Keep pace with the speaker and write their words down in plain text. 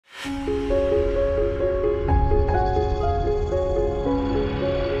Happy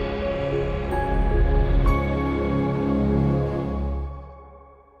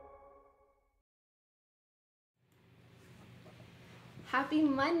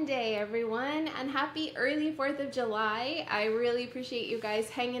Monday, everyone, and happy early 4th of July. I really appreciate you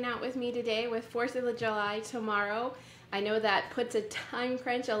guys hanging out with me today with 4th of July tomorrow. I know that puts a time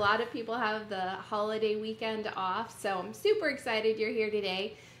crunch. A lot of people have the holiday weekend off, so I'm super excited you're here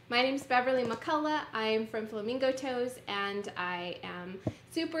today. My name's Beverly McCullough. I'm from Flamingo Toes, and I am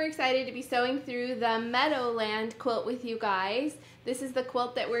super excited to be sewing through the Meadowland quilt with you guys. This is the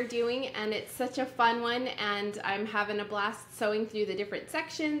quilt that we're doing, and it's such a fun one, and I'm having a blast sewing through the different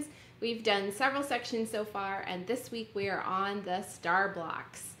sections. We've done several sections so far, and this week we are on the star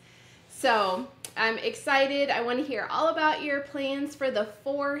blocks. So I'm excited. I want to hear all about your plans for the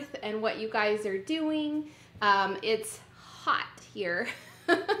 4th and what you guys are doing. It's hot here.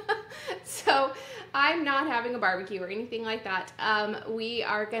 So I'm not having a barbecue or anything like that. We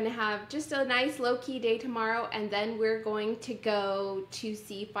are going to have just a nice low-key day tomorrow, and then we're going to go to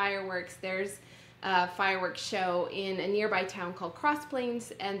see fireworks. There's a fireworks show in a nearby town called Cross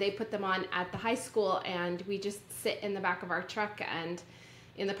Plains, and they put them on at the high school, and we just sit in the back of our truck and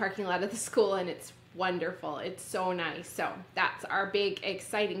in the parking lot of the school, and it's wonderful. It's so nice. So that's our big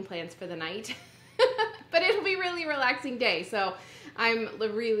exciting plans for the night. But it'll be a really relaxing day, so I'm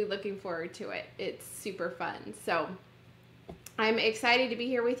really looking forward to it. It's super fun. So I'm excited to be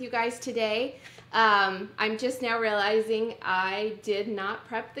here with you guys today. I'm just now realizing I did not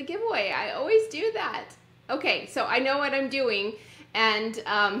prep the giveaway. I always do that. Okay, so I know what I'm doing, and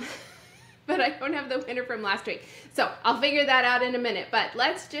but I don't have the winner from last week. So I'll figure that out in a minute, but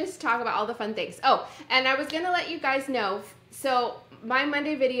let's just talk about all the fun things. Oh, and I was gonna let you guys know, so my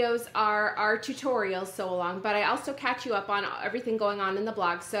Monday videos are our tutorials sew along, but I also catch you up on everything going on in the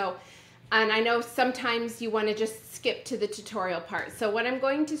blog. So, and I know sometimes you want to just skip to the tutorial part. So what I'm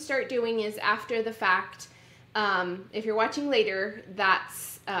going to start doing is after the fact, if you're watching later,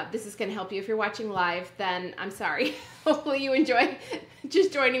 that's this is going to help you. If you're watching live, then I'm sorry. Hopefully you enjoy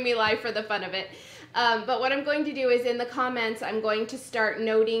just joining me live for the fun of it. But what I'm going to do is in the comments, I'm going to start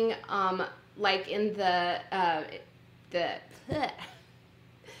noting, like in the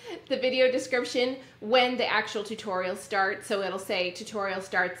video description when the actual tutorial starts. So it'll say tutorial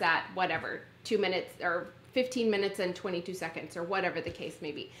starts at whatever, 2 minutes or 15 minutes and 22 seconds or whatever the case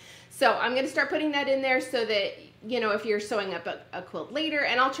may be. So I'm going to start putting that in there so that, you know, if you're sewing up a quilt later,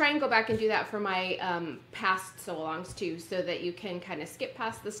 and I'll try and go back and do that for my past sew-alongs too, so that you can kind of skip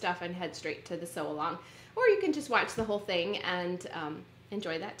past the stuff and head straight to the sew-along, or you can just watch the whole thing and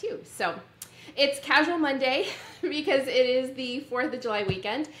enjoy that too. So it's Casual Monday because it is the 4th of July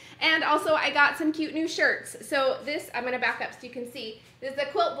weekend, and also I got some cute new shirts. So this, I'm going to back up so you can see, this is a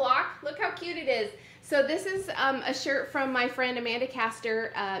quilt block. Look how cute it is. So this is a shirt from my friend Amanda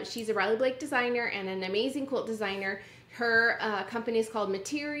Castor. She's a Riley Blake designer and an amazing quilt designer. Her company is called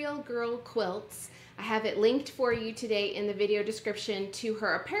Material Girl Quilts. I have it linked for you today in the video description to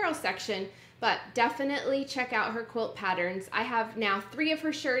her apparel section, but definitely check out her quilt patterns. I have now 3 of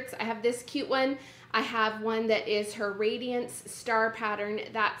her shirts. I have this cute one. I have one that is her Radiance Star pattern.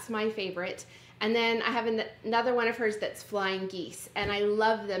 That's my favorite. And then I have another one of hers that's Flying Geese, and I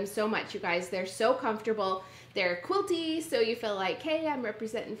love them so much, you guys. They're so comfortable. They're quilty, so you feel like, hey, I'm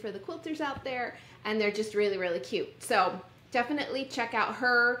representing for the quilters out there, and they're just really, really cute. So definitely check out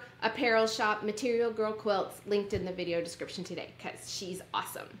her apparel shop, Material Girl Quilts, linked in the video description today, because she's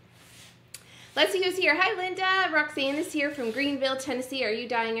awesome. Let's see who's here. Hi, Linda. Roxanne is here from Greenville, Tennessee. Are you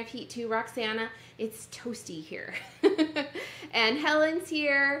dying of heat too, Roxana? It's toasty here. And Helen's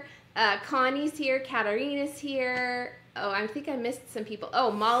here. Connie's here. Katarina's here. Oh, I think I missed some people.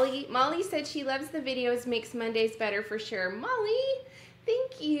 Oh, Molly. Molly said she loves the videos, makes Mondays better for sure. Molly,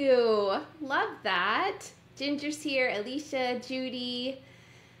 thank you. Love that. Ginger's here. Alicia, Judy.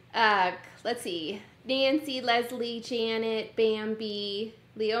 Let's see. Nancy, Leslie, Janet, Bambi,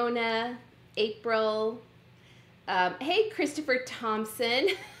 Leona, April. Hey, Christopher Thompson.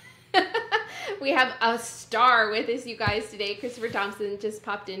 We have a star with us, you guys, today. Christopher Thompson just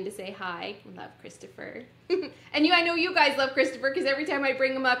popped in to say hi. Love Christopher. And I know you guys love Christopher, because every time I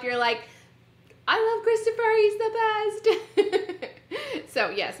bring him up, you're like, I love Christopher, he's the best. So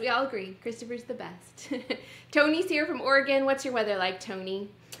yes, we all agree, Christopher's the best. Tony's here from Oregon. What's your weather like, Tony?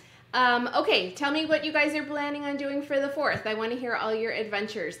 Okay, tell me what you guys are planning on doing for the 4th. I want to hear all your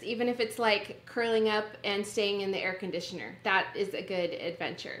adventures, even if it's like curling up and staying in the air conditioner. That is a good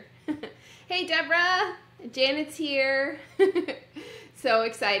adventure. Hey, Deborah, Janet's here. So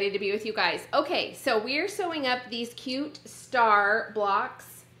excited to be with you guys. Okay, so we're sewing up these cute star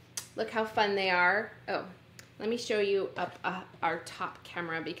blocks. Look how fun they are. Oh, let me show you up our top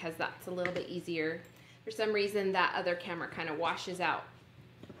camera because that's a little bit easier. For some reason, that other camera kind of washes out.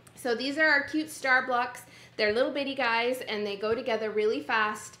 So these are our cute star blocks. They're little bitty guys and they go together really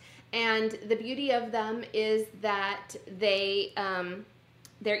fast. And the beauty of them is that they're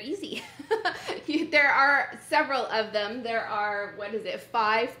easy. There are several of them. There are,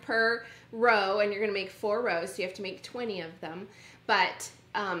 5 per row, and you're gonna make 4 rows, so you have to make 20 of them. But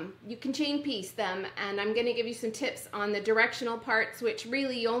you can chain piece them, and I'm gonna give you some tips on the directional parts, which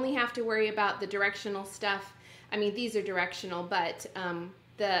really you only have to worry about the directional stuff. I mean, these are directional, but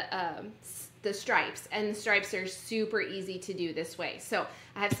the stripes, and the stripes are super easy to do this way. So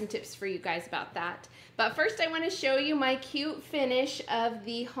I have some tips for you guys about that. But first I want to show you my cute finish of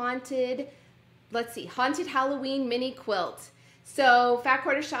the haunted Halloween mini quilt. So Fat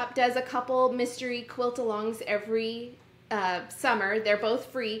Quarter Shop does a couple mystery quilt-alongs every summer. They're both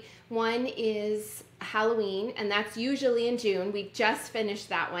free. One is Halloween, and that's usually in June. We just finished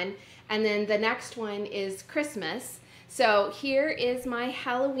that one. And then the next one is Christmas. So here is my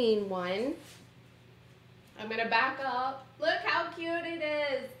Halloween one. I'm gonna back up. Look how cute it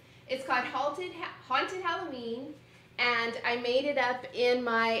is. It's called Haunted Halloween, and I made it up in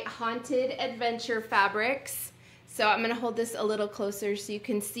my Haunted Adventure fabrics. So I'm gonna hold this a little closer so you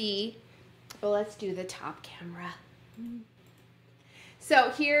can see. Well, let's do the top camera.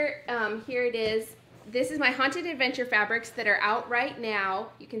 So here it is. This is my Haunted Adventure fabrics that are out right now.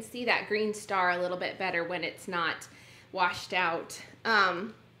 You can see that green star a little bit better when it's not washed out.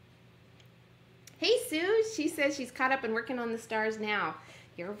 Hey Sue, she says she's caught up and working on the stars now.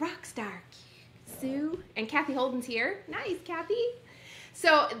 You're a rock star, Sue. And Kathy Holden's here. Nice, Kathy.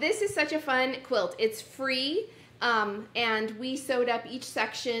 So this is such a fun quilt. It's free, and we sewed up each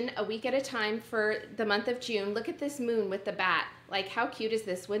section a week at a time for the month of June. Look at this moon with the bat. Like, how cute is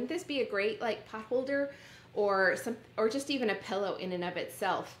this? Wouldn't this be a great like pot holder or just even a pillow in and of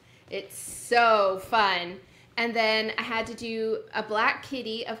itself? It's so fun. And then I had to do a black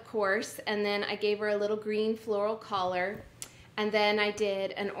kitty, of course, and then I gave her a little green floral collar. And then I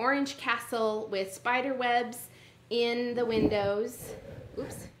did an orange castle with spider webs in the windows.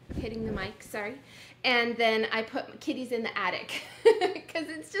 Oops, hitting the mic, sorry. And then I put kitties in the attic because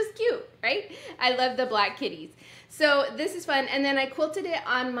it's just cute, right? I love the black kitties. So this is fun. And then I quilted it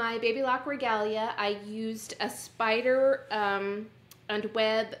on my Baby Lock regalia. I used a spider and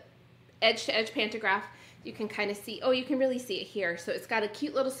web edge-to-edge pantograph. You can kind of see, oh, you can really see it here. So it's got a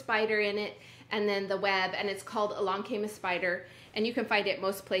cute little spider in it, and then the web, and it's called Along Came a Spider, and you can find it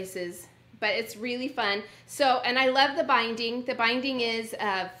most places, but it's really fun. So, and I love the binding. The binding is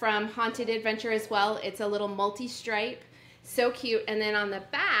from Haunted Adventure as well. It's a little multi-stripe, so cute. And then on the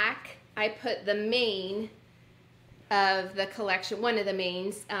back, I put the mane of the collection, one of the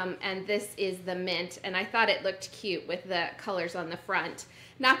manes, and this is the mint, and I thought it looked cute with the colors on the front.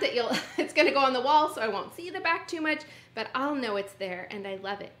 Not that it's gonna go on the wall, so I won't see the back too much, but I'll know it's there, and I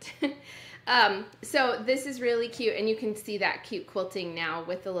love it. So this is really cute, and you can see that cute quilting now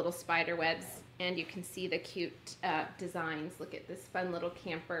with the little spider webs, and you can see the cute designs. Look at this fun little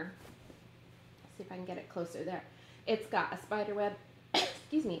camper. Let's see if I can get it closer there. It's got a spider web,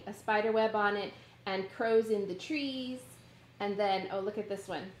 excuse me, a spider web on it, and crows in the trees, and then, oh, look at this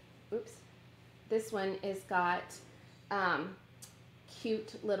one. Oops. This one is got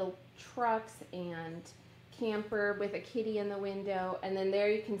cute little trucks and camper with a kitty in the window, and then there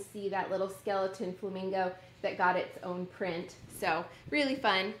you can see that little skeleton flamingo that got its own print. So really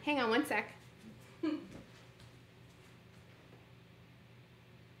fun. Hang on one sec.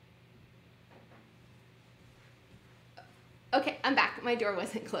 Okay, I'm back. My door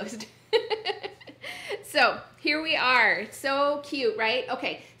wasn't closed. So here we are. So cute, right?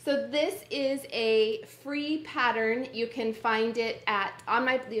 Okay, so this is a free pattern. You can find it I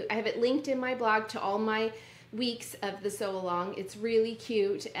have it linked in my blog to all my weeks of the sew along. It's really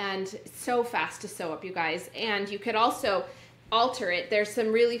cute and so fast to sew up, you guys. And you could also alter it. There's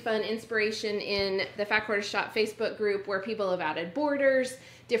some really fun inspiration in the Fat Quarter Shop Facebook group where people have added borders,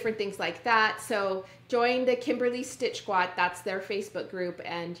 different things like that. So join the Kimberly Stitch Squad. That's their Facebook group,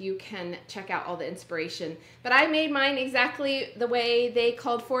 and you can check out all the inspiration. But I made mine exactly the way they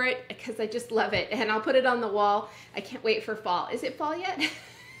called for it because I just love it, and I'll put it on the wall. I can't wait for fall. Is it fall yet?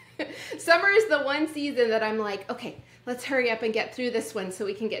 Summer is the one season that I'm like, okay, let's hurry up and get through this one so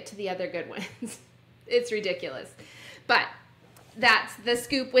we can get to the other good ones. It's ridiculous. But that's the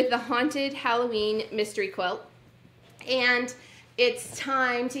scoop with the Haunted Halloween Mystery Quilt. And it's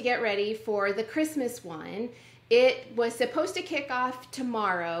time to get ready for the Christmas one. It was supposed to kick off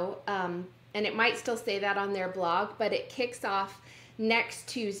tomorrow, and it might still say that on their blog, but it kicks off next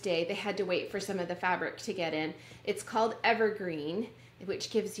Tuesday. They had to wait for some of the fabric to get in. It's called Evergreen,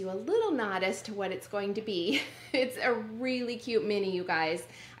 which gives you a little nod as to what it's going to be. It's a really cute mini, you guys.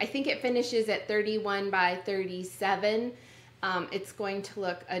 I think it finishes at 31 by 37. It's going to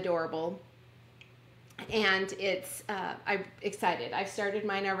look adorable. And it's, I'm excited. I've started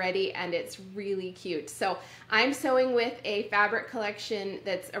mine already and it's really cute. So I'm sewing with a fabric collection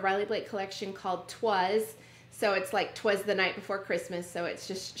that's a Riley Blake collection called Twas. So it's like Twas the Night Before Christmas. So it's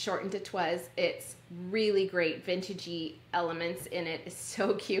just shortened to Twas. It's really great vintagey elements in it. It's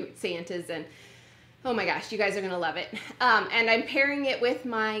so cute. Santas and oh my gosh, you guys are going to love it. And I'm pairing it with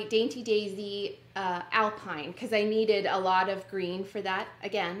my Dainty Daisy Alpine because I needed a lot of green for that.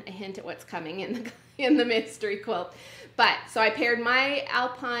 Again, a hint at what's coming in the mystery quilt. But so I paired my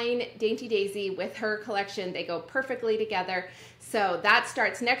Alpine Dainty Daisy with her collection. They go perfectly together. So that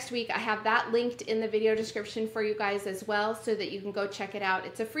starts next week. I have that linked in the video description for you guys as well so that you can go check it out.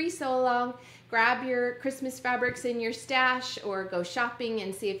 It's a free sew along. Grab your Christmas fabrics in your stash or go shopping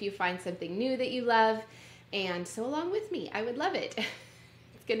and see if you find something new that you love and sew along with me. I would love it.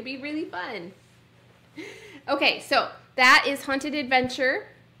 It's going to be really fun. Okay, so that is Haunted Adventure.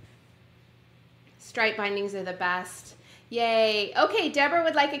 Stripe bindings are the best. Yay. Okay, Deborah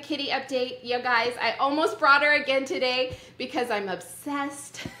would like a kitty update. You guys, I almost brought her again today because I'm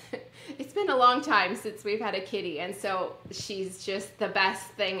obsessed. It's been a long time since we've had a kitty, and so she's just the best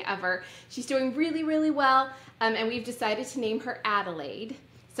thing ever. She's doing really, really well, and we've decided to name her Adelaide.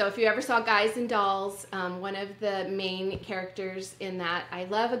 So if you ever saw Guys and Dolls, one of the main characters in that, I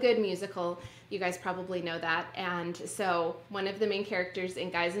love a good musical. You guys probably know that. And so one of the main characters in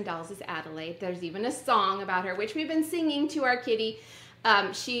Guys and Dolls is Adelaide. There's even a song about her, which we've been singing to our kitty.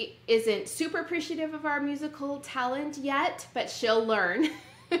 She isn't super appreciative of our musical talent yet, but she'll learn.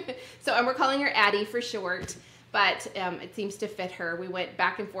 So, and we're calling her Addie for short, but it seems to fit her. We went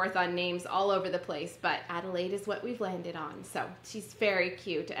back and forth on names all over the place, but Adelaide is what we've landed on. So she's very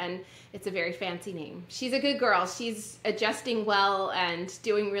cute, and it's a very fancy name. She's a good girl. She's adjusting well and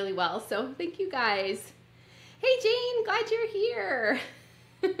doing really well, so thank you guys. Hey Jane, glad you're here.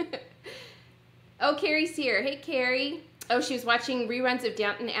 Oh, Carrie's here. Hey Carrie. Oh, she was watching reruns of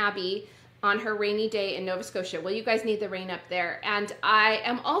Downton Abbey on her rainy day in Nova Scotia. Well, you guys need the rain up there. And I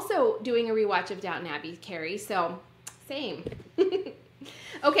am also doing a rewatch of Downton Abbey, Carrie, so same.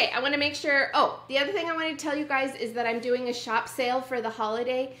 Okay, I want to make sure, oh, the other thing I wanted to tell you guys is that I'm doing a shop sale for the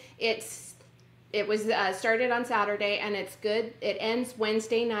holiday. It was started on Saturday, and it's good. It ends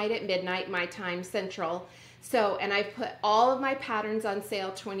Wednesday night at midnight, my time, Central. So, and I put all of my patterns on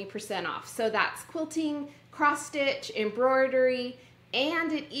sale 20% off. So that's quilting, cross stitch, embroidery,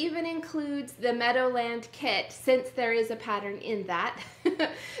 and it even includes the Meadowland kit since there is a pattern in that.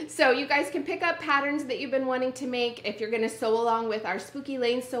 So you guys can pick up patterns that you've been wanting to make if you're going to sew along with our Spooky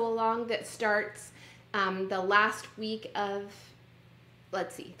Lane sew along that starts the last week of,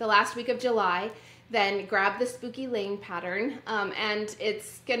 the last week of July. Then grab the Spooky Lane pattern and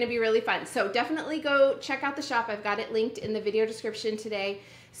it's going to be really fun. So definitely go check out the shop. I've got it linked in the video description today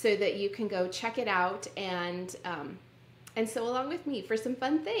so that you can go check it out and sew along with me for some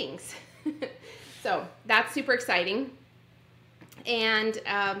fun things. So that's super exciting. And,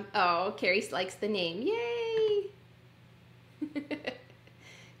 oh, Carrie likes the name. Yay!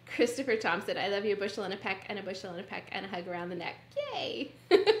 Christopher Thompson, I love you, a bushel and a peck, and a bushel and a peck, and a hug around the neck. Yay!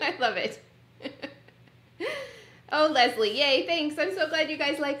 I love it. Oh, Leslie, yay, thanks. I'm so glad you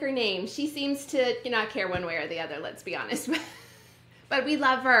guys like her name. She seems to not care one way or the other, let's be honest. But we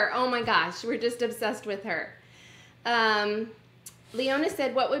love her. Oh my gosh, we're just obsessed with her. Leona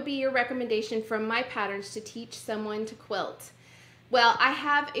said, what would be your recommendation from my patterns to teach someone to quilt? Well, I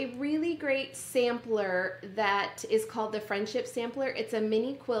have a really great sampler that is called the Friendship Sampler. It's a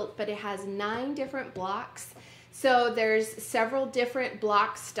mini quilt, but it has 9 different blocks. So there's several different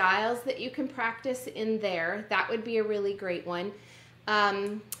block styles that you can practice in there. That would be a really great one. Let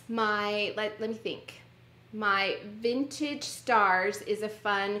me think. My Vintage Stars is a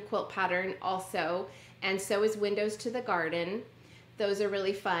fun quilt pattern also, and so is Windows to the Garden. Those are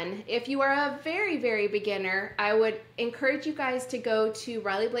really fun. If you are a very, very beginner, I would encourage you guys to go to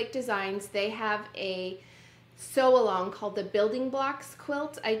Riley Blake Designs. They have a sew along called the Building Blocks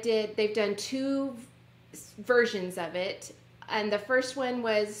quilt. They've done 2 versions of it, and the first one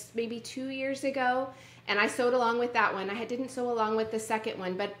was maybe 2 years ago, and I sewed along with that one. I didn't sew along with the second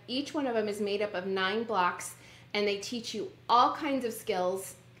one, but each one of them is made up of 9 blocks, and they teach you all kinds of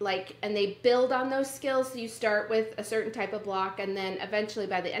skills, and they build on those skills. So you start with a certain type of block, and then eventually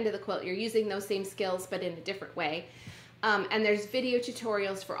by the end of the quilt you're using those same skills but in a different way. And there's video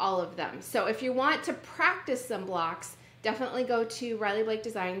tutorials for all of them. So if you want to practice some blocks, definitely go to Riley Blake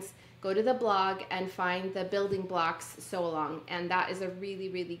Designs, go to the blog, and find the building blocks sew along. And that is a really,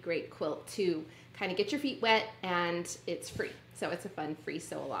 really great quilt to kind of get your feet wet, and it's free. So it's a fun free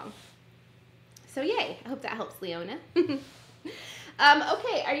sew along. So yay, I hope that helps, Leona.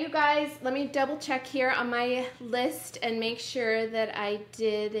 Okay, are you guys, let me double check here on my list and make sure that I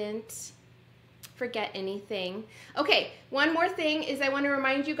didn't forget anything. Okay, one more thing is I want to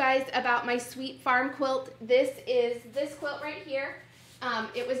remind you guys about my Sweet Farm quilt. This is this quilt right here.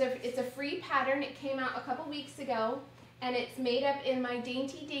 It's a free pattern. It came out a couple weeks ago, and it's made up in my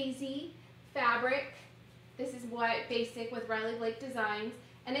Dainty Daisy fabric. This is white basic with Riley Blake Designs,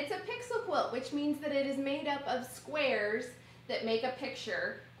 and it's a pixel quilt, which means that it is made up of squares that make a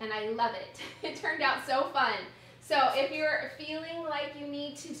picture, and I love it. It turned out so fun. So if you're feeling like you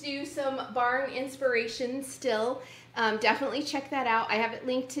need to do some barn inspiration still, definitely check that out. I have it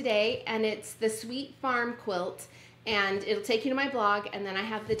linked today, and it's the Sweet Farm quilt, and it'll take you to my blog, and then I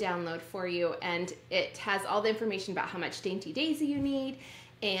have the download for you, and it has all the information about how much Dainty Daisy you need,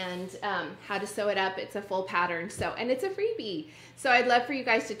 and how to sew it up. It's a full pattern, and it's a freebie. So I'd love for you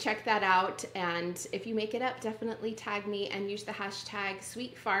guys to check that out, and if you make it up, definitely tag me and use the hashtag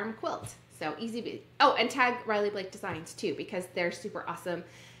Sweet Farm Quilt. So easy. Oh, and tag Riley Blake Designs too, because they're super awesome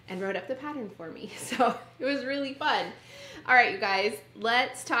and wrote up the pattern for me. So it was really fun. All right, you guys,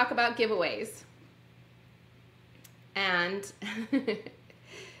 let's talk about giveaways. And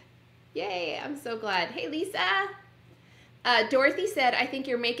yay, I'm so glad. Hey, Lisa. Dorothy said, I think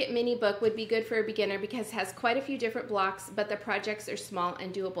your Make It Mini book would be good for a beginner because it has quite a few different blocks, but the projects are small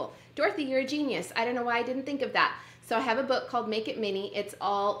and doable. Dorothy, you're a genius. I don't know why I didn't think of that. So I have a book called Make It Mini. It's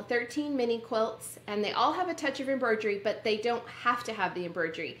all 13 mini quilts, and they all have a touch of embroidery, but they don't have to have the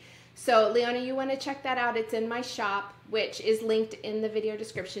embroidery. So Leona, you want to check that out. It's in my shop, which is linked in the video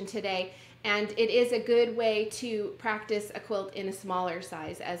description today. And it is a good way to practice a quilt in a smaller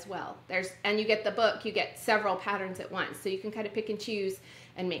size as well. And you get the book, you get several patterns at once. So you can kind of pick and choose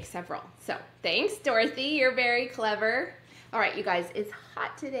and make several. So thanks, Dorothy. You're very clever. All right, you guys, it's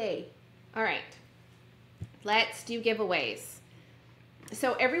hot today. All right, let's do giveaways.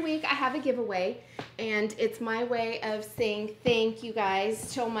 So every week I have a giveaway, and it's my way of saying thank you guys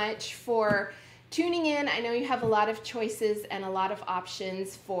so much for tuning in. I know you have a lot of choices and a lot of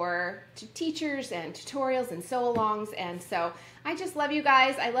options for teachers and tutorials and sew-alongs, and so I just love you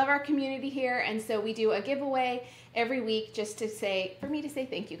guys. I love our community here, and so we do a giveaway every week just to say, for me to say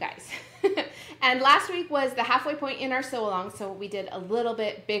thank you guys. And last week was the halfway point in our sew-along, so we did a little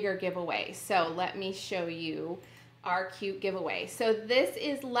bit bigger giveaway. So let me show you our cute giveaway. So this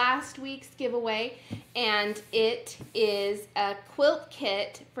is last week's giveaway, and it is a quilt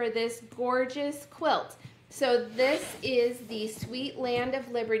kit for this gorgeous quilt. So this is the Sweet Land of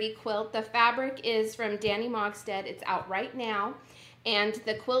Liberty quilt. The fabric is from Danny Mogstead. It's out right now, and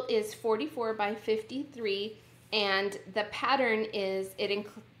the quilt is 44 by 53, and the pattern is,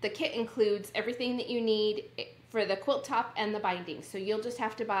 the kit includes everything that you need for the quilt top and the binding. So you'll just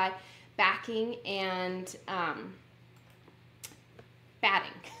have to buy backing and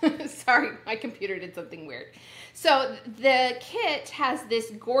batting. Sorry, my computer did something weird. So the kit has this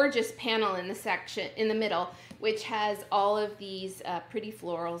gorgeous panel in the section in the middle, which has all of these pretty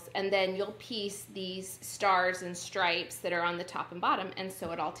florals, and then you'll piece these stars and stripes that are on the top and bottom and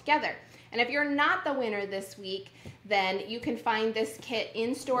sew it all together. And if you're not the winner this week, then you can find this kit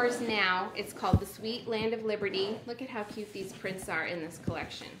in stores now. It's called the Sweet Land of Liberty. Look at how cute these prints are in this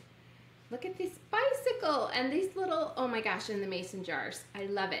collection. Look at this bicycle and these little, oh my gosh, and the mason jars. I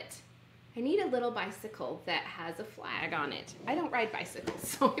love it. I need a little bicycle that has a flag on it. I don't ride bicycles,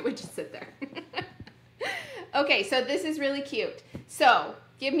 so it would just sit there. Okay, so this is really cute. So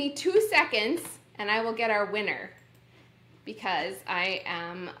give me 2 seconds and I will get our winner, because I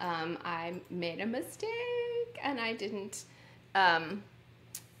made a mistake and I didn't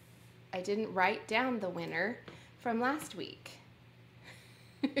write down the winner from last week.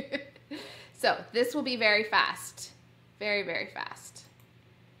 So this will be very fast, very, very fast.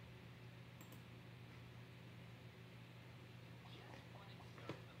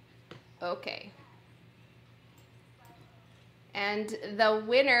 Okay. And the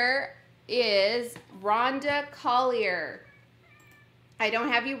winner is Rhonda Collier. I don't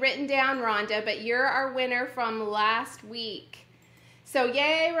have you written down, Rhonda, but you're our winner from last week. So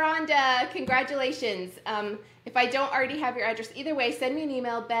yay, Rhonda, congratulations. If I don't already have your address, either way, send me an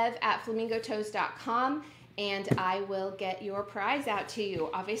email, bev@flamingotoes.com, and I will get your prize out to you.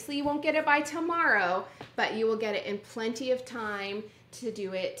 Obviously, you won't get it by tomorrow, but you will get it in plenty of time to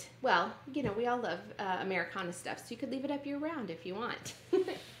do it. Well, you know, we all love Americana stuff, so you could leave it up year-round if you want.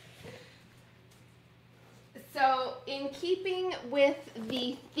 So in keeping with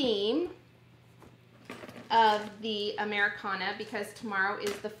the theme of the Americana, because tomorrow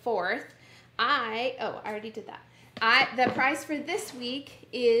is the 4th, I already did that. The prize for this week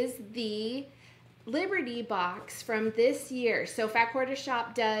is the Liberty box from this year. So Fat Quarter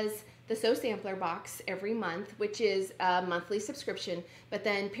Shop does the Sew Sampler box every month, which is a monthly subscription, but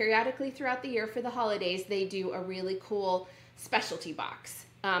then periodically throughout the year for the holidays, they do a really cool specialty box.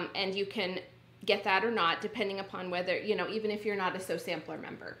 And you can get that or not, depending upon whether, you know, even if you're not a Sew Sampler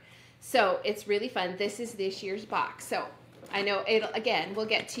member. So it's really fun. This is this year's box. So I know again, we'll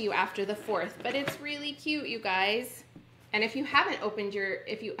get to you after the 4th, but it's really cute, you guys. And if you haven't opened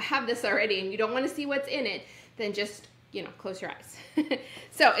if you have this already and you don't want to see what's in it, then just, you know, close your eyes.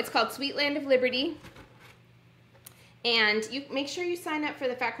 So it's called Sweet Land of Liberty. And you make sure you sign up for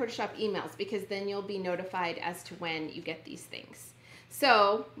the Fat Quarter Shop emails, because then you'll be notified as to when you get these things.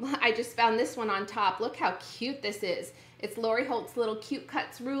 So I just found this one on top. Look how cute this is. It's Lori Holt's little Cute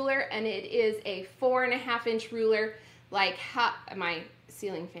Cuts ruler, and it is a 4.5-inch ruler. Like, my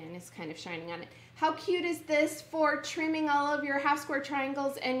ceiling fan is kind of shining on it. How cute is this for trimming all of your half square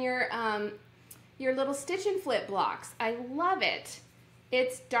triangles and your little stitch and flip blocks? I love it.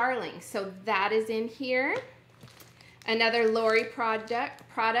 It's darling. So that is in here. Another Lori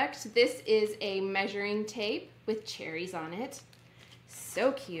product. This is a measuring tape with cherries on it.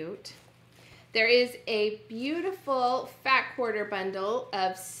 So cute. There is a beautiful Fat Quarter bundle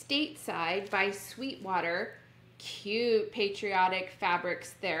of Stateside by Sweetwater. Cute patriotic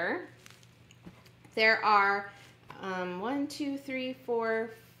fabrics there. There are 1, 2, 3, 4,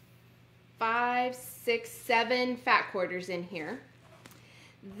 5, 6, 7 Fat Quarters in here.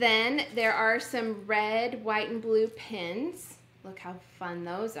 Then there are some red, white, and blue pins. Look how fun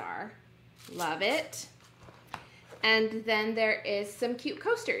those are. Love it. And then there is some cute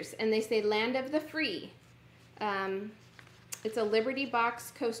coasters, and they say Land of the Free. It's a Liberty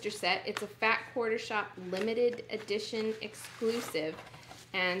Box coaster set. It's a Fat Quarter Shop limited edition exclusive,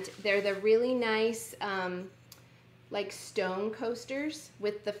 and they're the really nice like stone coasters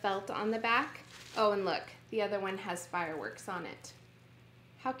with the felt on the back. Oh, and look, the other one has fireworks on it.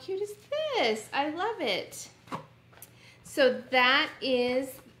 How cute is this? I love it. So that is,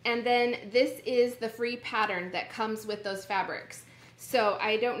 and then this is the free pattern that comes with those fabrics. So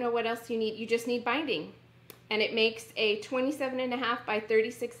I don't know what else you need. You just need binding. And it makes a 27.5 by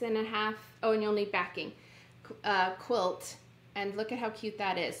 36.5, oh, and you'll need backing, quilt. And look at how cute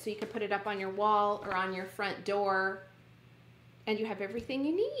that is. So you can put it up on your wall or on your front door, and you have everything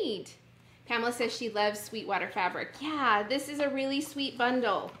you need. Pamela says she loves Sweetwater fabric. Yeah, this is a really sweet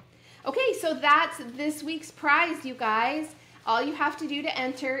bundle. Okay, so that's this week's prize, you guys. All you have to do to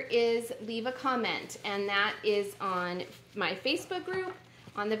enter is leave a comment, and that is on my Facebook group,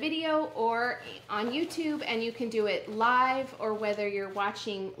 on the video, or on YouTube, and you can do it live or whether you're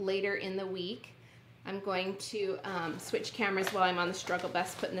watching later in the week. I'm going to switch cameras while I'm on the struggle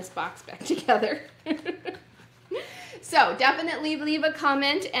bus putting this box back together. So definitely leave a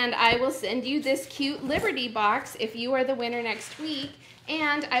comment, and I will send you this cute Liberty box if you are the winner next week,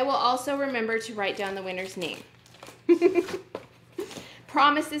 and I will also remember to write down the winner's name.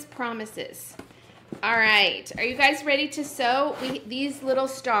 Promises, promises. All right, are you guys ready to sew? These little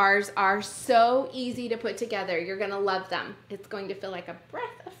stars are so easy to put together. You're gonna love them. It's going to feel like a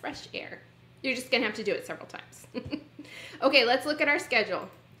breath of fresh air. You're just gonna have to do it several times. Okay, let's look at our schedule.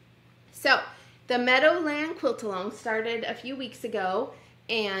 So the Meadowland Quilt-Along started a few weeks ago,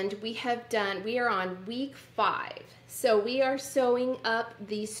 and we are on week 5. So we are sewing up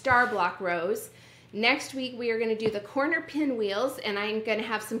the star block rows. Next week, we are going to do the corner pinwheels, and I'm going to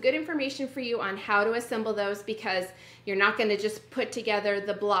have some good information for you on how to assemble those, because you're not going to just put together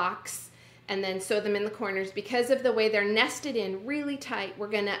the blocks and then sew them in the corners. Because of the way they're nested in really tight, we're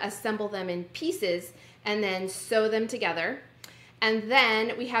going to assemble them in pieces and then sew them together. And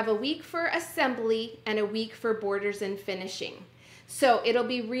then we have a week for assembly and a week for borders and finishing. So it'll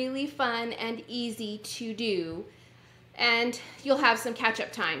be really fun and easy to do, and you'll have some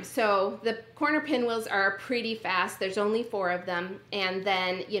catch-up time. So the corner pinwheels are pretty fast. There's only 4 of them, and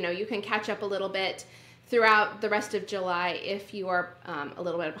then you can catch up a little bit throughout the rest of July if you are a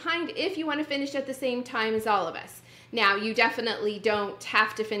little bit behind, if you want to finish at the same time as all of us. Now, you definitely don't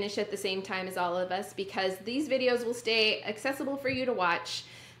have to finish at the same time as all of us, because these videos will stay accessible for you to watch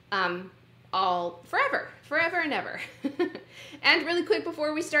forever and ever. And really quick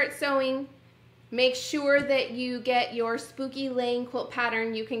before we start sewing, make sure that you get your Spooky Lane quilt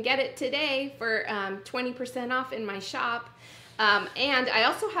pattern. You can get it today for 20% off in my shop. And I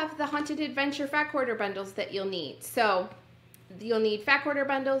also have the Haunted Adventure Fat Quarter bundles that you'll need. So you'll need fat quarter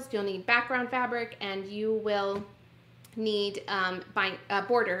bundles, you'll need background fabric, and you will need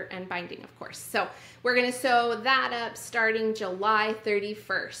border and binding, of course. So we're going to sew that up starting July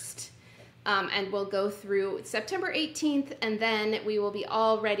 31st. And we'll go through September 18th, and then we will be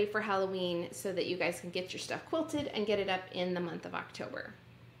all ready for Halloween so that you guys can get your stuff quilted and get it up in the month of October.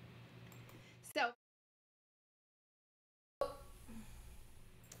 So,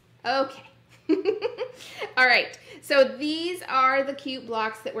 okay. All right, so these are the cute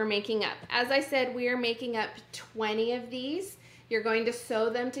blocks that we're making up. As I said, we are making up 20 of these. You're going to sew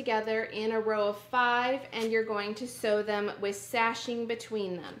them together in a row of 5, and you're going to sew them with sashing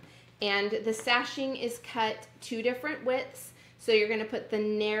between them. And the sashing is cut 2 different widths. So you're going to put the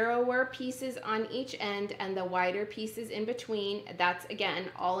narrower pieces on each end and the wider pieces in between. That's, again,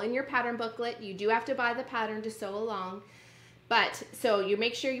 all in your pattern booklet. You do have to buy the pattern to sew along. But so you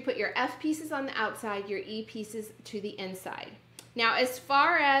make sure you put your F pieces on the outside, your E pieces to the inside. Now, as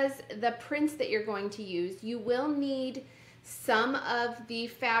far as the prints that you're going to use, you will need some of the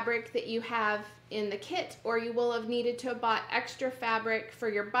fabric that you have in the kit, or you will have needed to have bought extra fabric for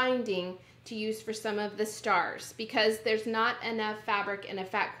your binding to use for some of the stars, because there's not enough fabric in a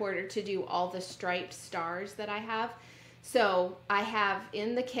fat quarter to do all the striped stars that I have. So I have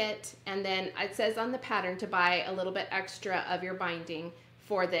in the kit, and then it says on the pattern to buy a little bit extra of your binding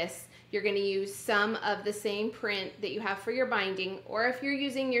for this. You're going to use some of the same print that you have for your binding, or if you're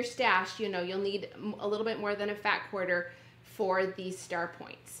using your stash, you know, you'll need a little bit more than a fat quarter for these star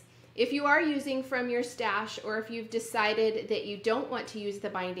points. If you are using from your stash, or if you've decided that you don't want to use the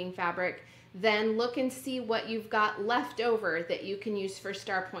binding fabric, then look and see what you've got left over that you can use for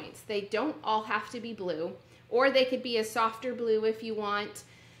star points. They don't all have to be blue, or they could be a softer blue if you want.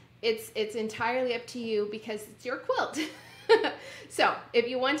 It's entirely up to you because it's your quilt. So if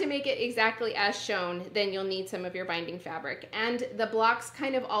you want to make it exactly as shown, then you'll need some of your binding fabric. And the blocks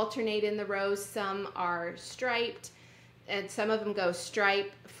kind of alternate in the rows. Some are striped, and some of them go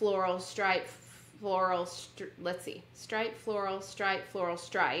stripe, floral, stripe, floral, let's see, stripe, floral, stripe, floral,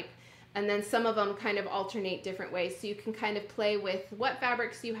 stripe. And then some of them kind of alternate different ways. So you can kind of play with what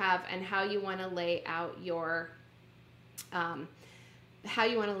fabrics you have and how you want to lay out your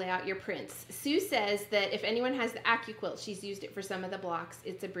prints. Sue says that if anyone has the AccuQuilt, she's used it for some of the blocks.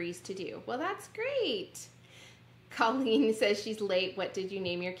 It's a breeze to do. Well, that's great. Colleen says she's late. What did you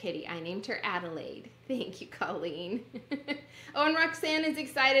name your kitty? I named her Adelaide. Thank you, Colleen. Oh, and Roxanne is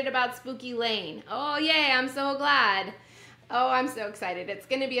excited about Spooky Lane. Oh, yay, I'm so glad. Oh, I'm so excited. It's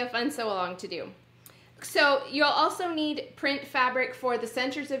going to be a fun sew-along to do. So you'll also need print fabric for the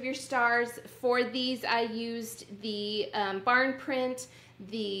centers of your stars. For these, I used the barn print,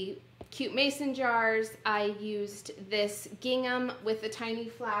 the cute mason jars. I used this gingham with the tiny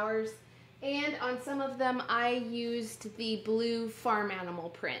flowers. And on some of them, I used the blue farm animal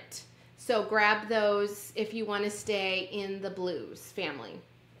print. So grab those if you want to stay in the blues family.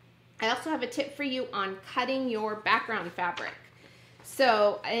 I also have a tip for you on cutting your background fabric.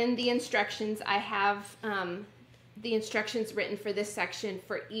 So in the instructions, I have the instructions written for this section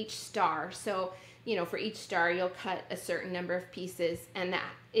for each star. So, you know, for each star, you'll cut a certain number of pieces, and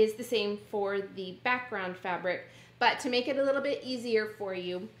that is the same for the background fabric. But to make it a little bit easier for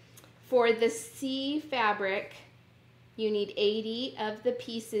you, for the C fabric, you need 80 of the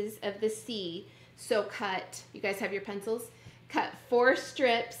pieces of the C. So cut, you guys have your pencils, cut 4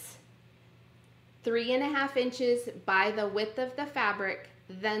 strips, 3.5 inches by the width of the fabric,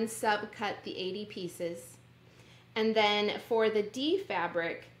 then subcut the 80 pieces. And then for the D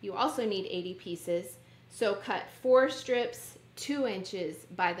fabric, you also need 80 pieces. So cut 4 strips, 2 inches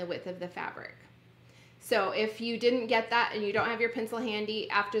by the width of the fabric. So if you didn't get that and you don't have your pencil handy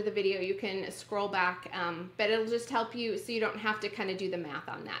after the video, you can scroll back, but it'll just help you so you don't have to kind of do the math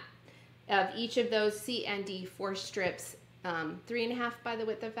on that. Of each of those C and D, 4 strips, 3.5 by the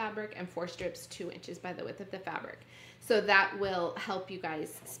width of fabric, and 4 strips, 2 inches by the width of the fabric. So that will help you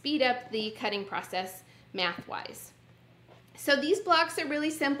guys speed up the cutting process math-wise. So these blocks are really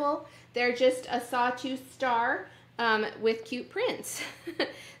simple. They're just a sawtooth star with cute prints.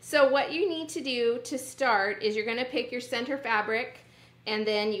 So what you need to do to start is you're going to pick your center fabric, and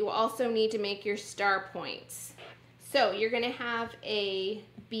then you also need to make your star points. So you're going to have a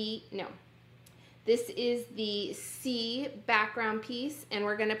this is the C background piece, and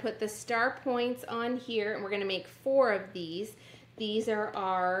we're going to put the star points on here, and we're going to make 4 of these. These are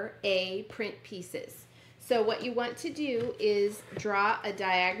our A print pieces. So what you want to do is draw a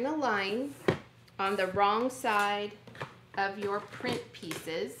diagonal line on the wrong side of your print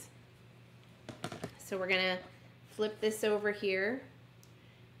pieces. So we're going to flip this over here,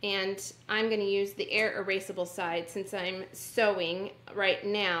 And I'm going to use the air erasable side since I'm sewing right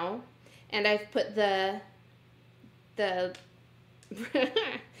now. And I've put the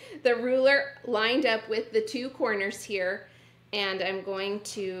the ruler lined up with the two corners here. And I'm going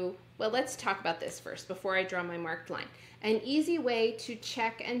to, well, let's talk about this first before I draw my marked line. An easy way to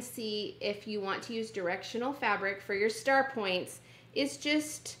check and see if you want to use directional fabric for your star points is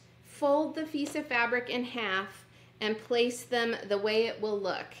just fold the piece of fabric in half and place them the way it will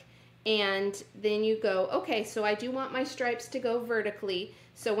look. And then you go, okay, so I do want my stripes to go vertically.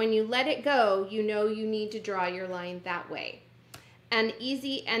 So when you let it go, you know you need to draw your line that way. And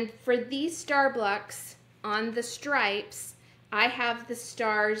for these star blocks on the stripes, I have the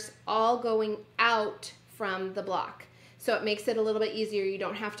stars all going out from the block. So it makes it a little bit easier. You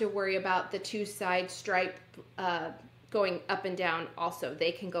don't have to worry about the two side stripe going up and down also.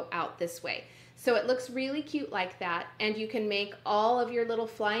 They can go out this way. So it looks really cute like that. And you can make all of your little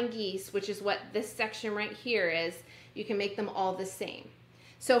flying geese, which is what this section right here is, you can make them all the same.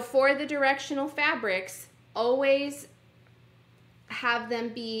 So for the directional fabrics, always have them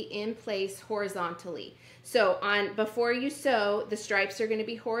be in place horizontally. So before you sew, the stripes are going to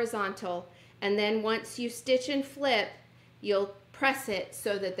be horizontal, and then once you stitch and flip, you'll press it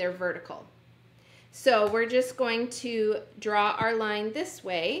so that they're vertical. So we're just going to draw our line this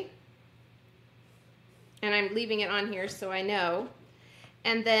way, and I'm leaving it on here so I know.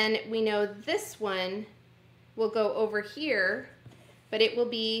 And then we know this one will go over here, but it will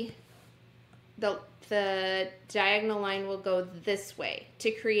be the diagonal line will go this way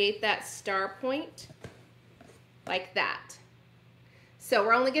to create that star point like that. So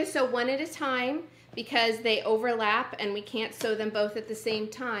we're only going to sew one at a time because they overlap and we can't sew them both at the same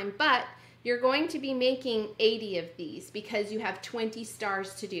time, but you're going to be making 80 of these because you have 20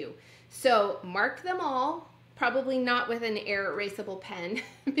 stars to do. So mark them all, probably not with an air erasable pen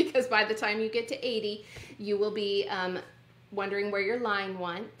because by the time you get to 80, you will be wondering where your line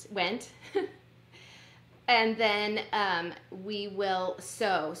went. And then we will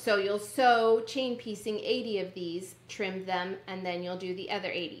sew. So you'll sew chain piecing 80 of these, trim them, and then you'll do the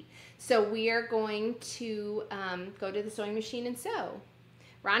other 80. So we are going to go to the sewing machine and sew.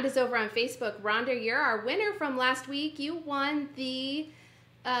 Rhonda's over on Facebook. Rhonda, you're our winner from last week. You won the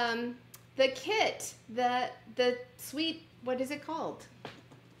kit, the sweet, what is it called?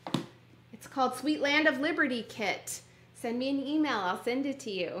 It's called Sweet Land of Liberty kit. Send me an email. I'll send it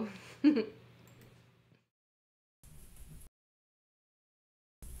to you.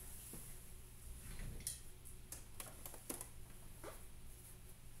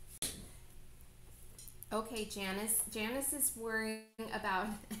 Okay, Janice is worrying about,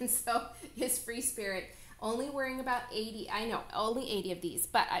 and so is Free Spirit, only worrying about 80. I know, only 80 of these,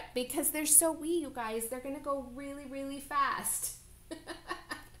 but because they're so wee, you guys, they're going to go really, really fast.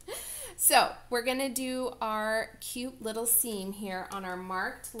 So we're going to do our cute little seam here on our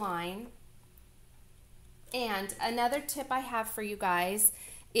marked line. And another tip I have for you guys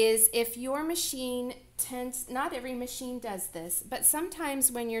is if your machine not every machine does this, but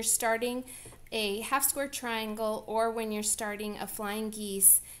sometimes when you're starting a half square triangle or when you're starting a flying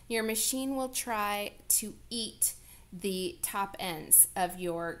geese, your machine will try to eat the top ends of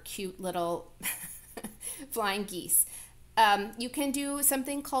your cute little flying geese. You can do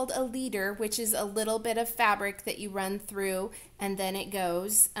something called a leader, which is a little bit of fabric that you run through and then it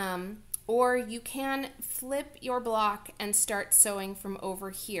goes. Or you can flip your block and start sewing from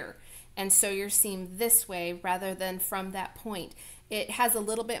over here and sew your seam this way rather than from that point. It has a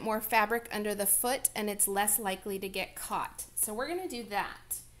little bit more fabric under the foot and it's less likely to get caught. So we're going to do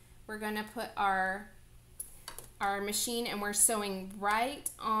that. We're going to put our machine and we're sewing right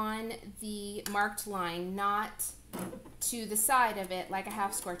on the marked line, not to the side of it like a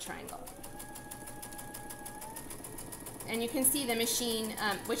half square triangle. And you can see the machine,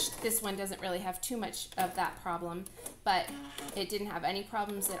 which this one doesn't really have too much of that problem, but it didn't have any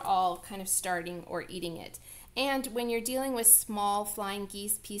problems at all kind of starting or eating it. And when you're dealing with small flying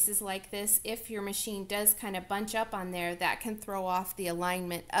geese pieces like this, if your machine does kind of bunch up on there, that can throw off the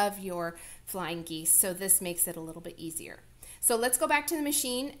alignment of your flying geese. So this makes it a little bit easier. So let's go back to the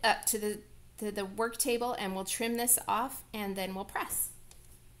machine, to the work table, and we'll trim this off and then we'll press.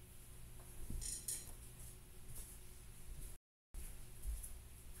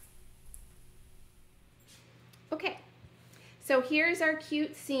 Okay, so here's our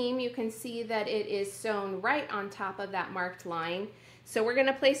cute seam. You can see that it is sewn right on top of that marked line. So we're going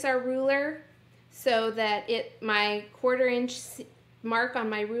to place our ruler so that my 1/4 inch mark on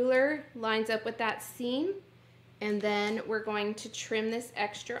my ruler lines up with that seam. And then we're going to trim this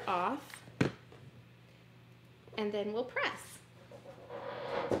extra off. And then we'll press.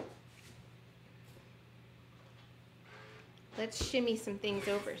 let's shimmy some things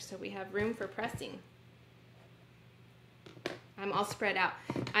over so we have room for pressing. I'm all spread out.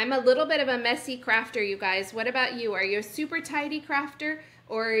 I'm a little bit of a messy crafter, you guys. What about you? Are you a super tidy crafter,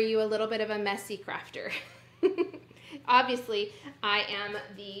 or are you a little bit of a messy crafter? Obviously, I am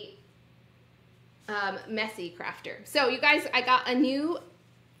the messy crafter. So you guys, I got a new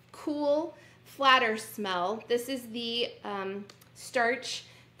cool flatter smell. This is the starch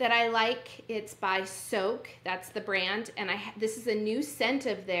that I like. It's by Soak. That's the brand. And this is a new scent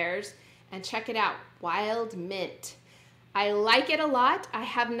of theirs. And check it out, Wild Mint. I like it a lot. I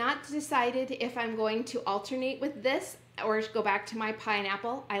have not decided if I'm going to alternate with this or go back to my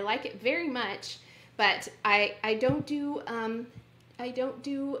pineapple. I like it very much, but I don't do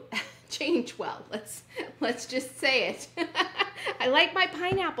change well. Let's just say it. I like my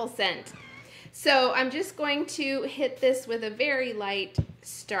pineapple scent. So I'm just going to hit this with a very light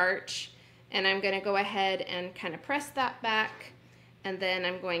starch, and I'm going to go ahead and kind of press that back, and then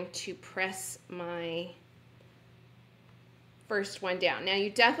I'm going to press my first one down. Now you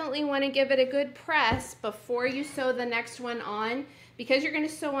definitely want to give it a good press before you sew the next one on, because you're going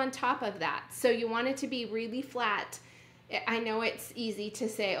to sew on top of that. So you want it to be really flat. I know it's easy to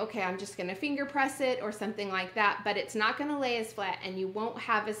say, okay, I'm just going to finger press it or something like that, but it's not going to lay as flat, and you won't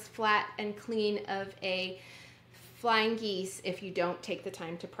have as flat and clean of a flying geese if you don't take the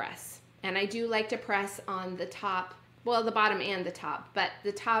time to press. And I do like to press on the top, well, the bottom and the top, but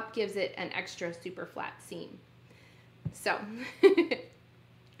the top gives it an extra super flat seam. So,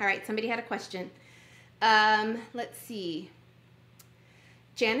 all right, somebody had a question. Let's see.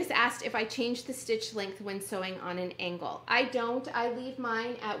 Janice asked if I change the stitch length when sewing on an angle. I don't. I leave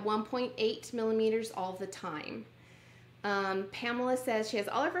mine at 1.8 millimeters all the time. Pamela says she has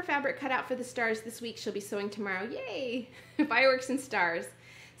all of her fabric cut out for the stars this week. She'll be sewing tomorrow. Yay! Fireworks and stars.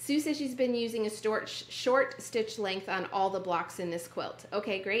 Sue says she's been using a short stitch length on all the blocks in this quilt.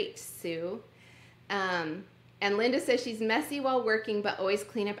 Okay, great, Sue. And Linda says she's messy while working, but always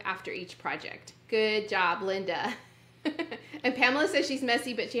clean up after each project. Good job, Linda. And Pamela says she's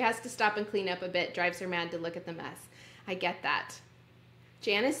messy, but she has to stop and clean up a bit. Drives her mad to look at the mess. I get that.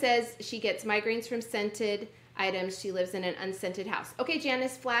 Janice says she gets migraines from scented items. She lives in an unscented house. Okay,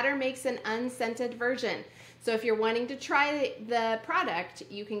 Janice, Flatter makes an unscented version. So if you're wanting to try the product,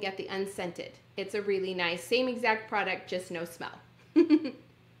 you can get the unscented. It's a really nice, same exact product, just no smell.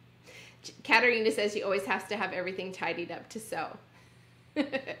 Katarina says she always has to have everything tidied up to sew.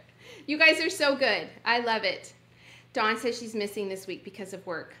 You guys are so good. I love it. Dawn says she's missing this week because of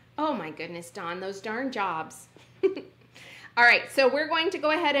work. Oh my goodness, Dawn, those darn jobs. All right, so we're going to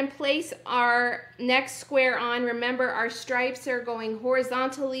go ahead and place our next square on. Remember, our stripes are going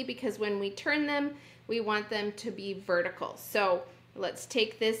horizontally because when we turn them, we want them to be vertical. So let's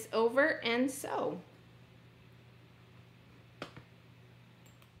take this over and sew.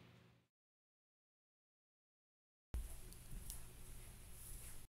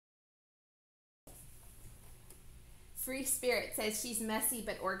 Free Spirit says she's messy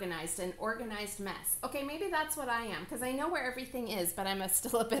but organized, an organized mess. Okay, maybe that's what I am, because I know where everything is, but I'm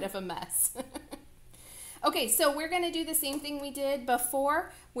still a bit of a mess. Okay, so we're going to do the same thing we did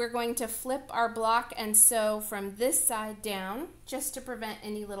before. We're going to flip our block and sew from this side down, just to prevent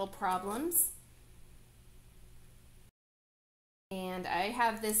any little problems. And I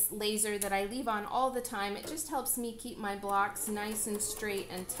have this laser that I leave on all the time. It just helps me keep my blocks nice and straight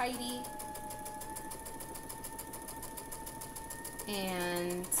and tidy.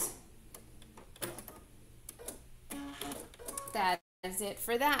 And that is it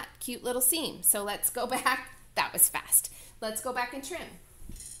for that cute little seam. So let's go back. That was fast. Let's go back and trim.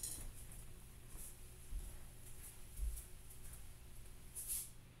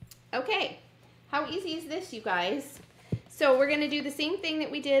 Okay, how easy is this, you guys? So we're going to do the same thing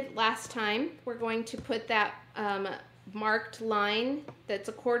that we did last time. We're going to put that marked line that's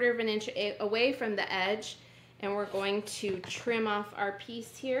 1/4 of an inch away from the edge, and we're going to trim off our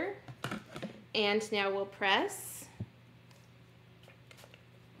piece here. And now we'll press.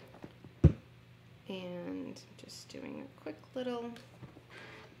 And just doing a quick little.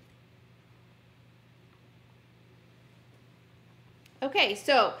 Okay,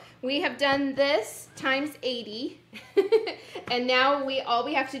 so we have done this times 80. And now all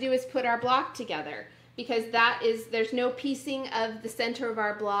we have to do is put our block together, because there's no piecing of the center of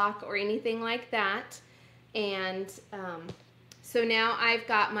our block or anything like that. And so now I've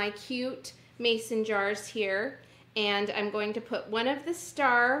got my cute mason jars here, and I'm going to put one of the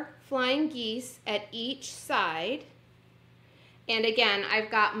star flying geese at each side. And again, I've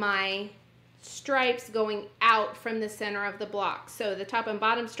got my stripes going out from the center of the block. So the top and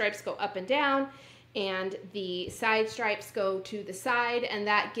bottom stripes go up and down, and the side stripes go to the side, and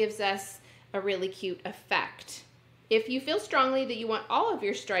that gives us a really cute effect. If you feel strongly that you want all of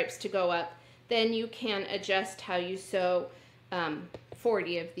your stripes to go up, then you can adjust how you sew.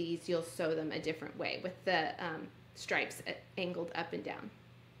 40 of these, you'll sew them a different way with the stripes angled up and down.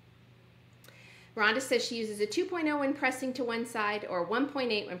 Rhonda says she uses a 2.0 when pressing to one side or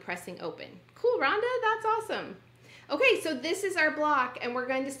 1.8 when pressing open. Cool, Rhonda, that's awesome. Okay, so this is our block, and we're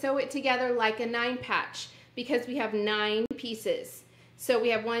going to sew it together like a 9 patch because we have 9 pieces. So we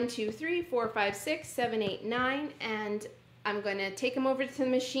have 1, 2, 3, 4, 5, 6, 7, 8, 9, and I'm going to take them over to the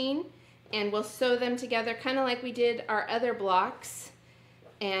machine and we'll sew them together kind of like we did our other blocks,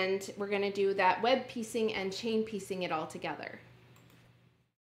 and we're going to do that web piecing and chain piecing it all together.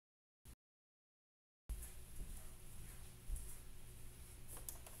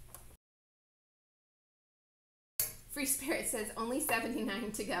 Free Spirit says only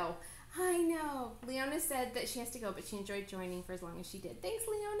 79 to go. I know. Leona said that she has to go, but she enjoyed joining for as long as she did. Thanks,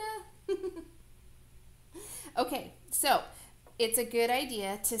 Leona. Okay, so it's a good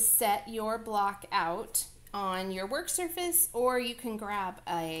idea to set your block out on your work surface, or you can grab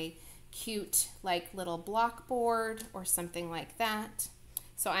a cute like little block board or something like that.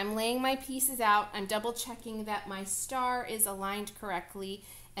 So I'm laying my pieces out. I'm double checking that my star is aligned correctly.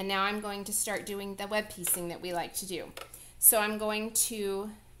 And now I'm going to start doing the web piecing that we like to do. So I'm going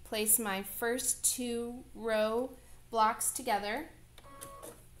to place my first 2 row blocks together.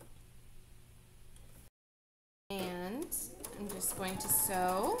 And I'm just going to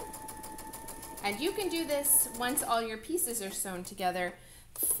sew. And you can do this once all your pieces are sewn together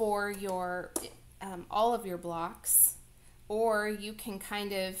for your all of your blocks, or you can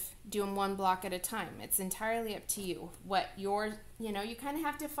kind of do them one block at a time. It's entirely up to you. What your, you kind of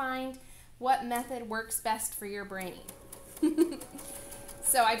have to find what method works best for your brain.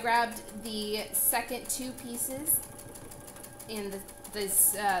 So I grabbed the second 2 pieces in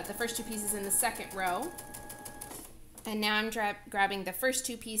the first 2 pieces in the second row, and now I'm grabbing the first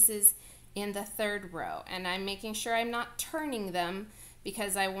 2 pieces in the third row, and I'm making sure I'm not turning them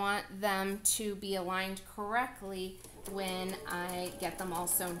because I want them to be aligned correctly when I get them all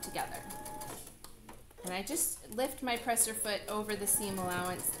sewn together. And I just lift my presser foot over the seam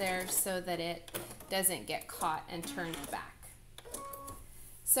allowance there so that it doesn't get caught and turned back.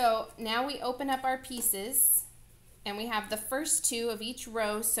 So now we open up our pieces, and we have the first 2 of each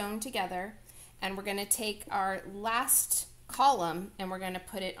row sewn together, and we're going to take our last column and we're going to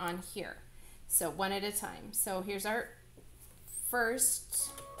put it on here. So one at a time. So here's our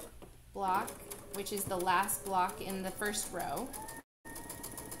first block, which is the last block in the first row.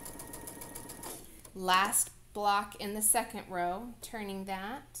 Last block in the second row, turning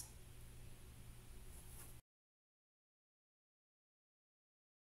that.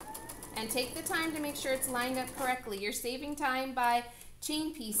 And take the time to make sure it's lined up correctly. You're saving time by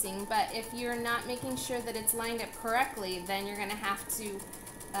chain piecing, but if you're not making sure that it's lined up correctly, then you're going to have to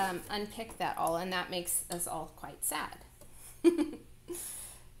unpick that all, and that makes us all quite sad.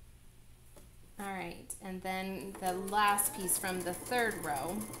 All right, and then the last piece from the third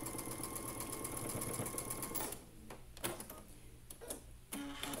row.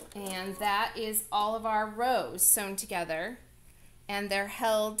 And that is all of our rows sewn together, and they're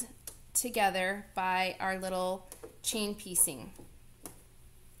held together by our little chain piecing.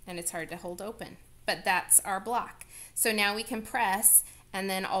 And it's hard to hold open, but that's our block. So now we can press, and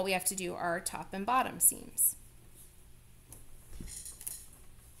then all we have to do are our top and bottom seams.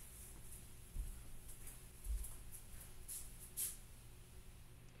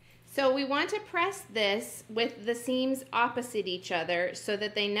 So we want to press this with the seams opposite each other so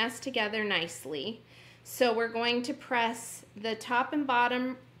that they nest together nicely. So we're going to press the top and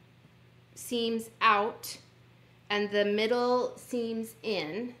bottom seams out and the middle seams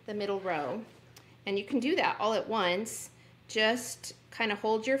in, the middle row. And you can do that all at once. Just kind of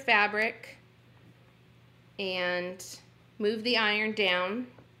hold your fabric and move the iron down,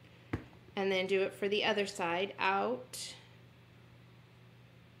 and then do it for the other side. Out,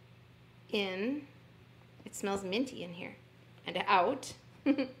 in, it smells minty in here, and out.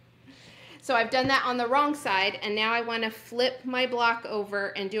 So I've done that on the wrong side, and now I want to flip my block over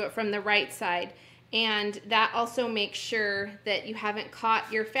and do it from the right side. And that also makes sure that you haven't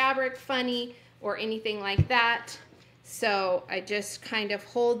caught your fabric funny or anything like that. So I just kind of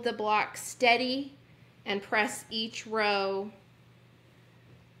hold the block steady and press each row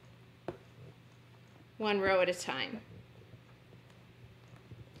one row at a time.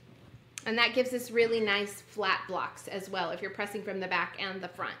 And that gives us really nice flat blocks as well if you're pressing from the back and the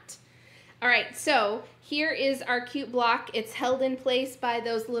front. All right, so here is our cute block. It's held in place by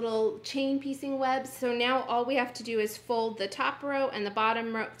those little chain piecing webs. So now all we have to do is fold the top row and the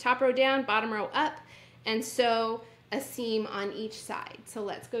bottom row, top row down, bottom row up, and sew a seam on each side. So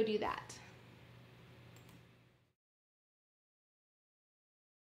let's go do that.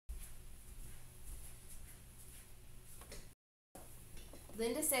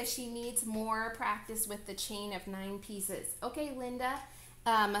 Linda says she needs more practice with the chain of 9 pieces. Okay, Linda,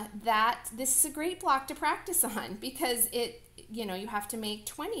 this is a great block to practice on because you have to make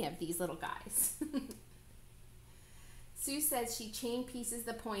 20 of these little guys. Sue says she chain pieces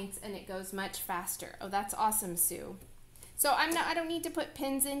the points and it goes much faster. Oh, that's awesome, Sue. So I don't need to put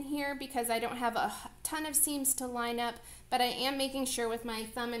pins in here because I don't have a ton of seams to line up, but I am making sure with my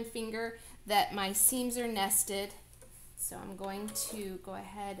thumb and finger that my seams are nested. So I'm going to go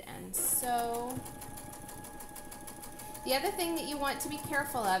ahead and sew. The other thing that you want to be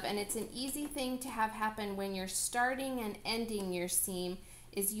careful of, and it's an easy thing to have happen when you're starting and ending your seam,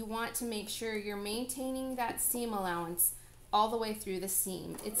 is you want to make sure you're maintaining that seam allowance all the way through the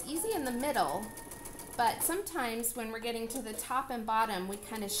seam. It's easy in the middle, but sometimes when we're getting to the top and bottom, we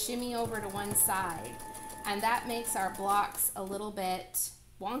kind of shimmy over to one side, and that makes our blocks a little bit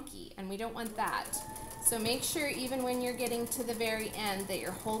wonky, and we don't want that. So make sure even when you're getting to the very end that you're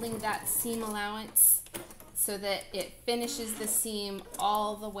holding that seam allowance so that it finishes the seam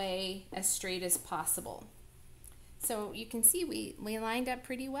all the way as straight as possible. So you can see we lined up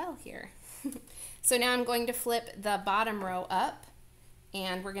pretty well here. So now I'm going to flip the bottom row up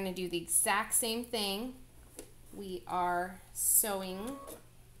and we're going to do the exact same thing. We are sewing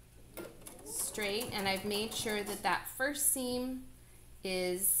straight and I've made sure that that first seam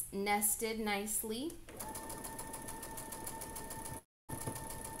is nested nicely.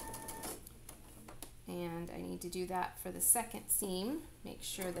 And I need to do that for the second seam. Make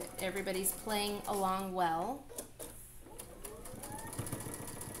sure that everybody's playing along well.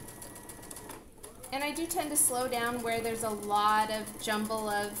 And I do tend to slow down where there's a lot of jumble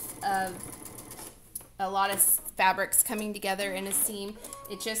of a lot of fabrics coming together in a seam.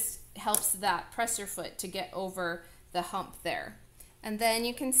 It just helps that presser foot to get over the hump there. And then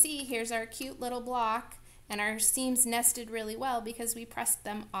you can see here's our cute little block and our seams nested really well because we pressed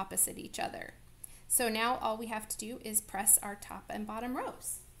them opposite each other. So now all we have to do is press our top and bottom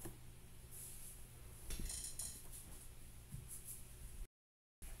rows.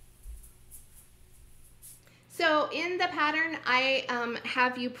 So in the pattern, I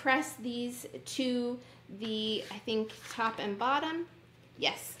have you press these to the, I think, top and bottom.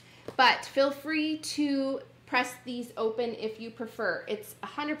 Yes, but feel free to press these open if you prefer. It's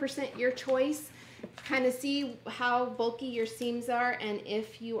 100% your choice. Kind of see how bulky your seams are and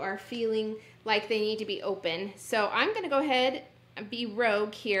if you are feeling like they need to be open. So I'm going to go ahead and be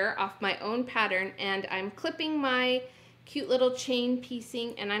rogue here off my own pattern, and I'm clipping my cute little chain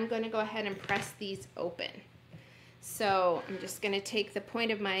piecing and I'm going to go ahead and press these open. So I'm just going to take the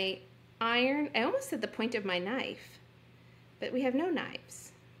point of my iron. I almost said the point of my knife, but we have no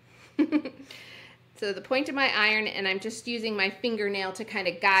knives. So the point of my iron, and I'm just using my fingernail to kind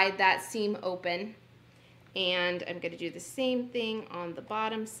of guide that seam open. And I'm going to do the same thing on the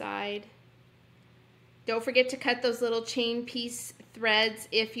bottom side. Don't forget to cut those little chain piece threads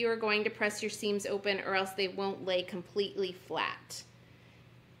if you're going to press your seams open, or else they won't lay completely flat.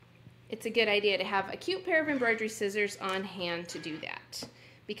 It's a good idea to have a cute pair of embroidery scissors on hand to do that,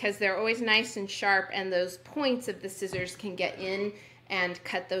 because they're always nice and sharp and those points of the scissors can get in and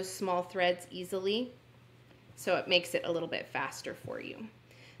cut those small threads easily. So it makes it a little bit faster for you.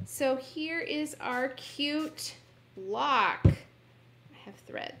 So here is our cute block. I have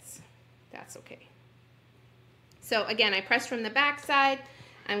threads. That's okay. So again, I pressed from the back side.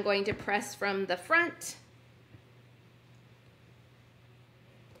 I'm going to press from the front.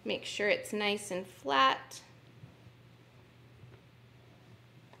 Make sure it's nice and flat.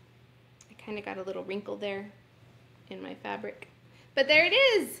 I kind of got a little wrinkle there in my fabric. But there it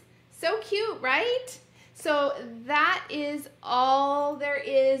is. So cute, right? So that is all there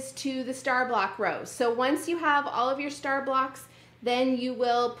is to the star block rows. So once you have all of your star blocks, then you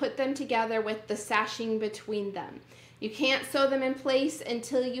will put them together with the sashing between them. You can't sew them in place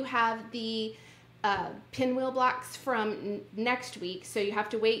until you have the pinwheel blocks from next week, so you have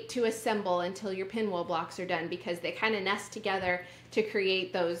to wait to assemble until your pinwheel blocks are done because they kind of nest together to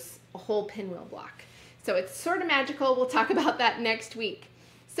create those whole pinwheel block. So it's sort of magical. We'll talk about that next week.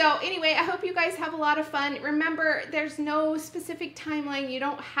 So anyway, I hope you guys have a lot of fun. Remember, there's no specific timeline. You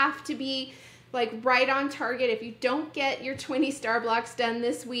don't have to be like right on target. If you don't get your 20 star blocks done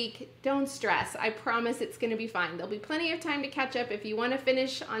this week, don't stress. I promise it's going to be fine. There'll be plenty of time to catch up if you want to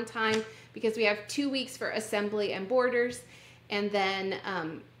finish on time, because we have 2 weeks for assembly and borders. And then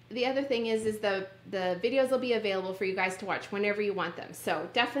the other thing is the videos will be available for you guys to watch whenever you want them. So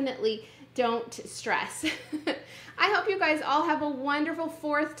definitely don't stress. I hope you guys all have a wonderful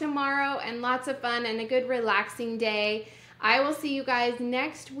 4th tomorrow and lots of fun and a good relaxing day. I will see you guys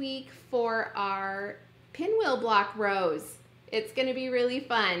next week for our pinwheel block rows. It's going to be really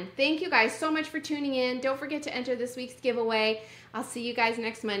fun. Thank you guys so much for tuning in. Don't forget to enter this week's giveaway. I'll see you guys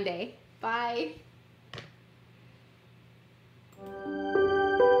next Monday. Bye.